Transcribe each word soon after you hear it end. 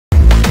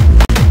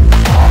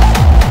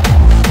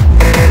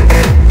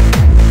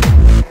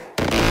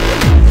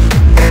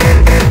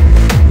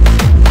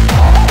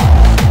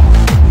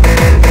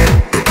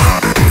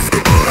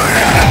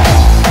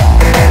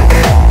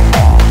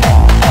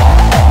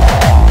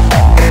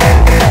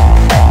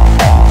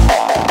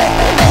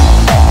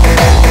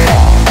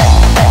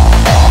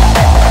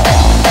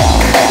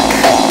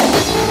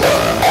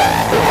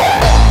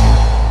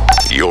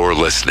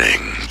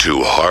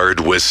to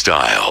Hard with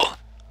Style,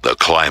 the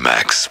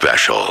Qlimax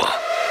special.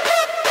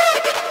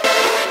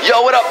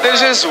 Yo, what up?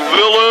 This is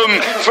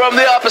Willem from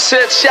the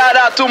opposite. Shout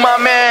out to my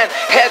man,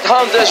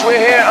 Headhunters.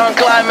 We're here on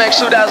Qlimax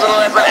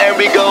 2011 and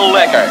we go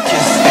lekker.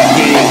 Kiss the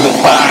game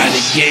goodbye,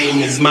 the game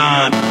is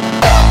mine.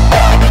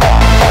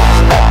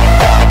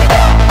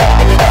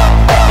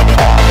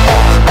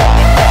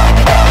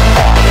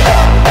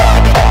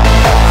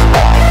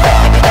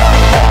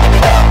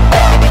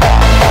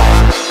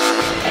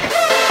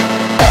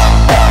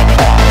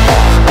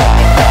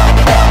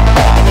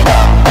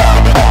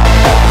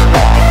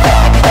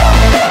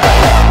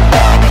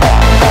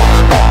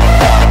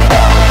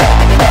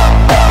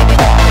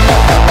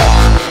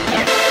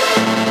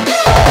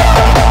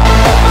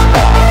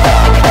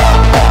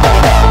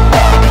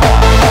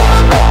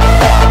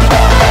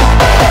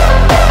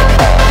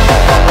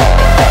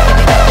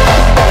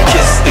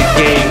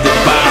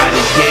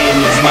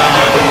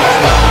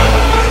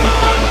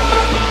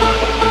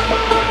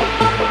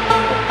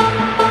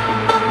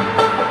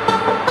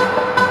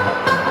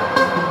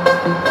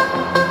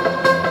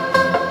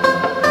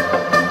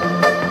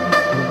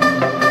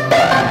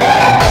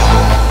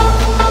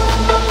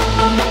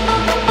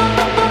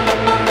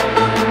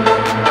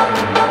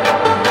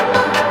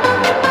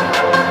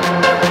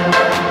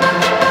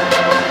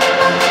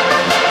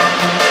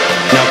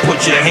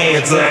 Put your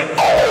hands up.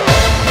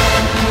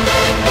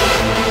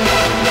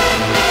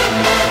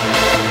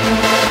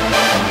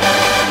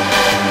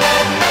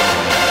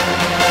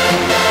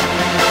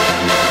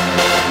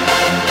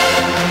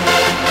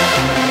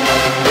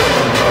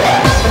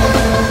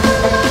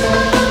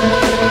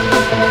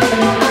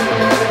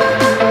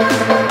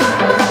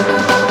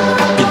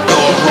 You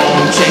thought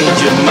wrong, change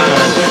your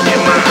mind.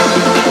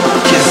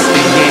 Kiss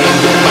the game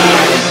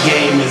goodbye, the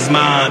game is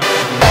mine.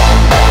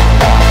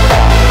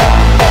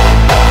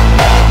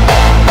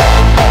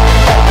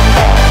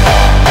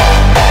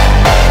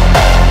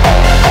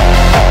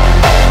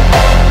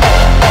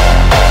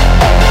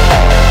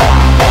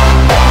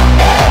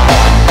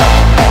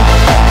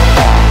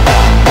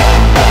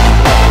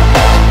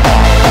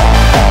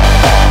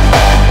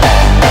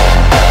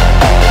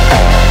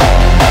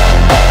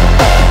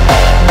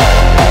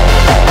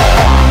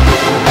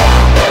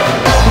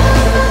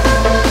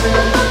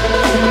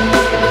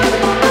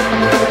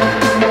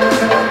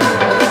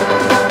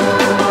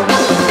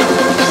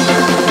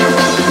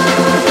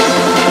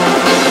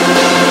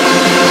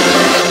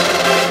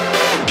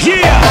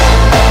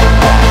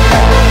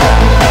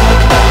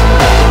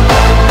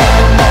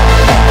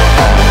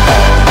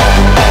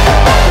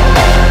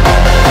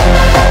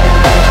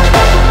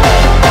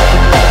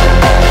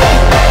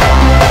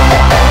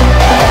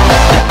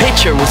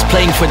 Was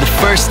playing for the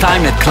first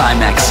time at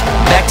Qlimax,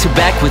 back to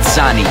back with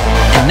Zani.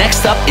 And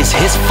next up is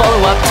his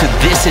follow-up to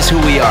This Is Who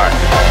We Are.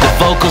 The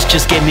vocals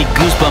just gave me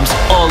goosebumps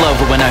all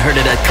over when I heard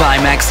it at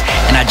Qlimax,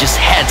 and I just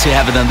had to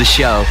have it on the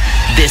show.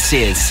 This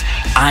is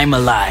I'm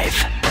Alive.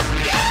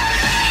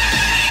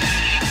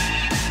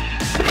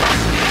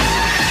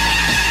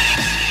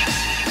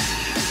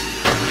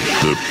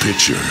 The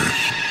Pitcher.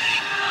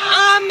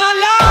 I'm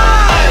alive.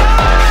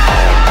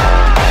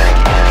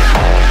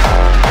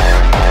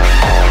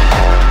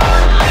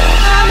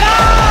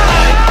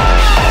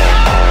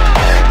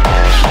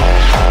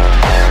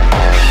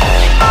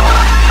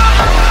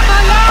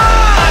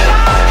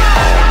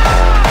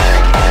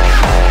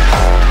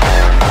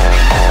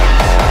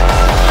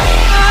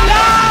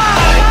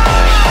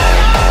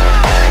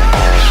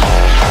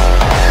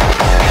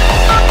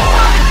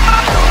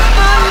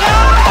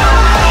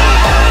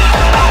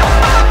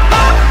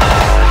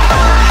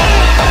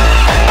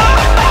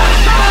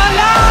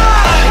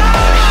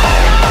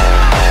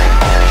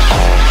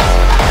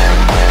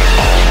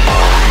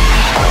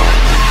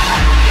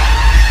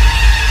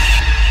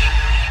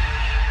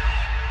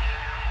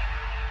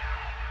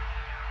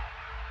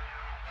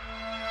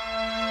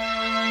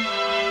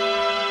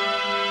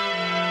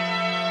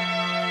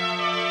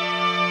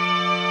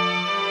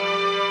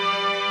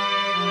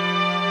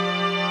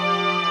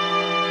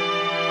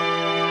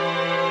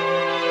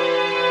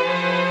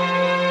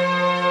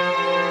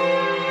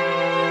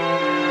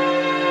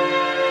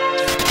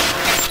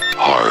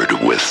 Hard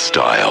with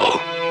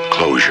Style.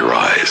 Close your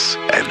eyes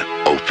and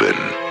open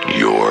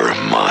your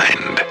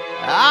mind.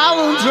 I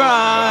will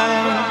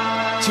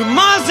drive to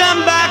Mars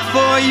and back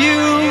for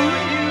you.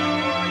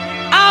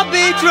 I'll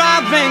be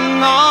driving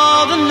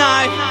all the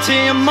night till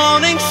your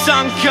morning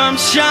sun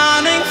comes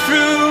shining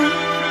through.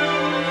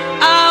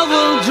 I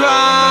will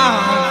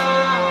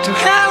drive to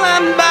hell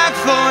and back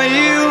for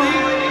you.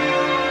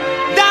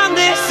 Down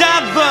this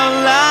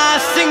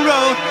everlasting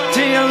road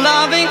till your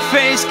loving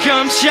face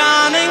comes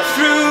shining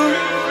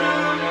through.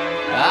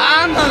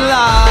 I'm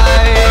alive.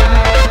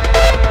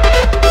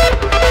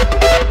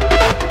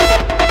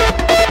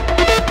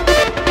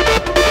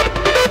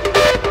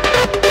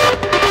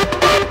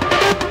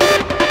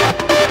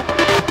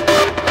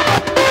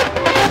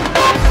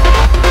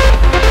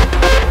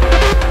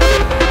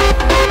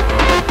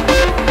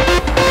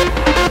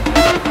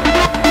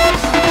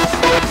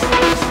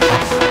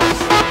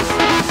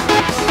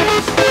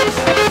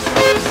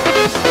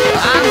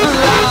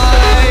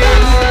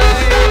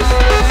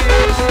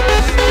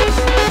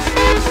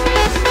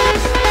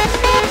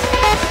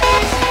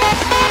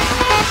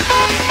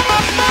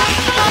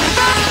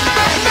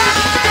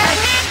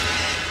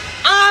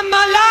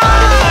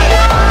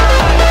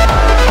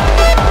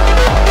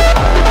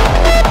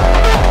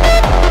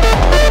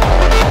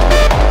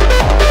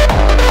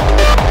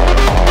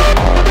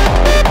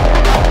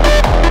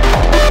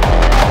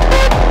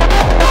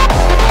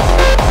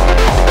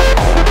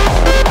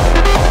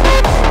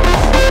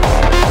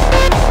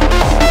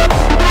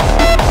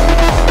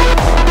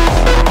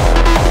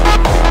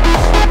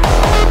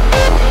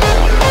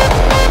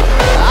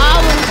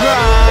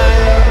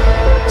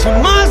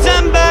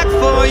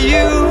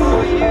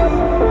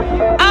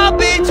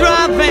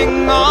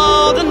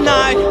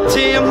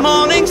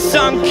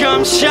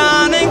 comes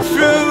shining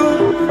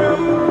through.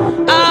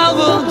 I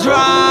will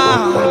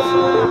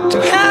drive to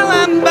hell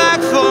and back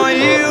for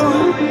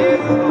you,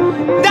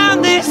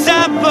 down this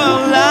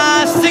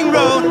everlasting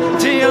road,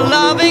 till your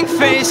loving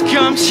face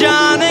comes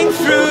shining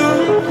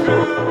through.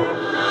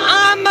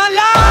 I'm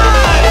alive.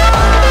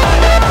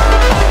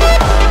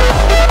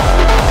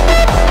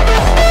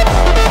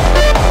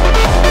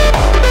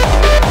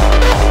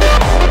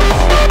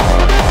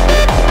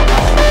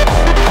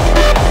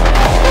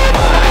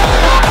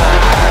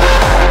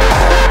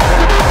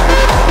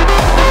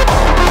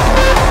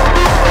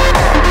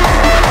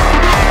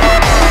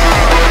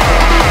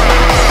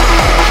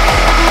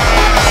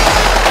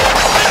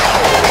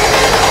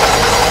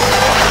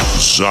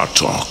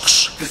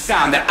 Talks. The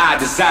sound that I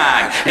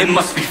design, it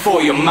must be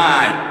for your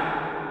mind.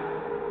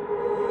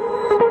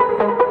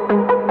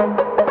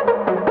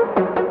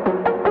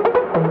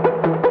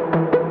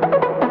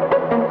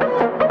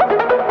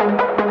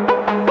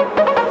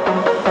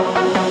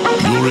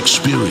 Your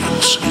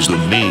experience is the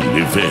main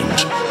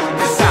event.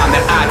 The sound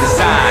that I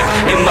design,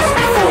 it must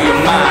be for your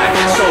mind.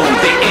 So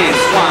they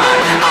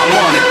entwine, I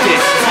want it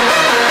this time.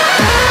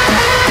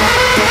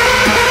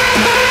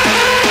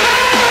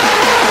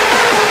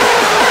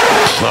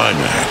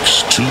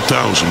 Qlimax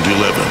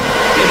 2011.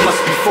 It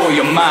must be for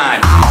your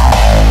mind.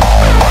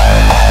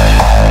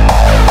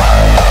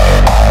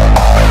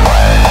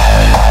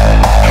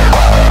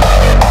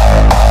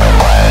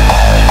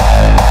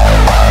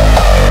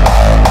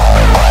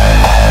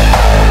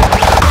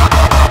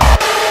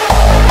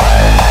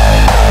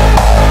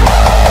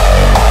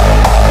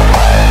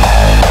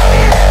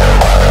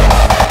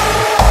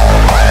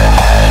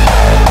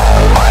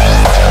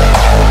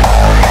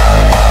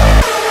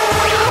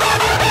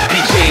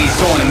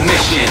 On a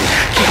mission,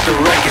 keep the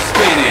record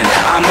spinning.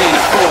 I'm in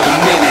it for the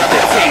minute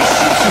that takes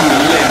you to the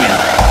limit.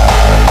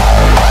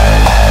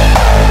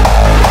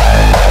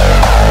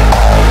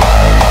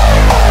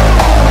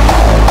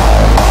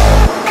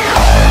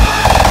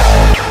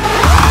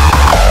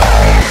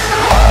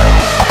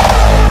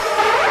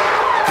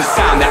 The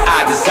sound that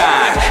I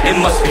design, it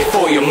must be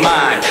for your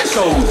mind.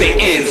 So they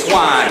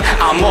entwine,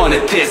 I'm on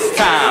it this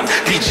time.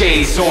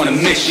 DJ's on a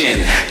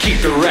mission, keep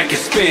the record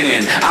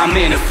spinning. I'm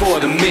in it for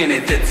the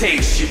minute that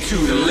takes you to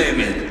the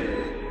limit.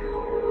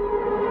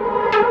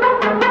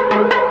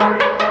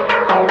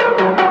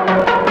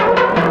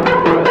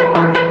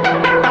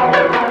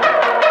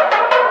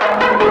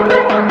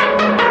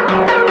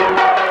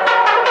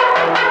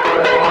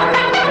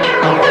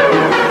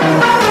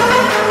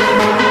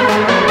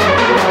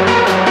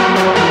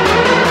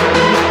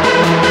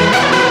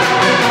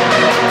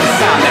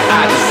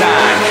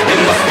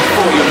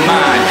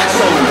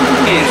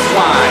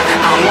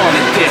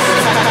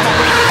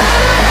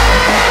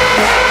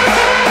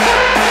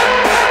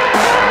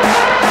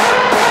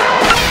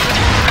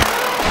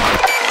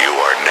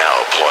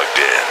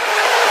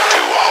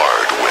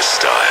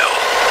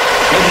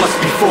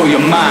 For your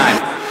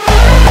mind.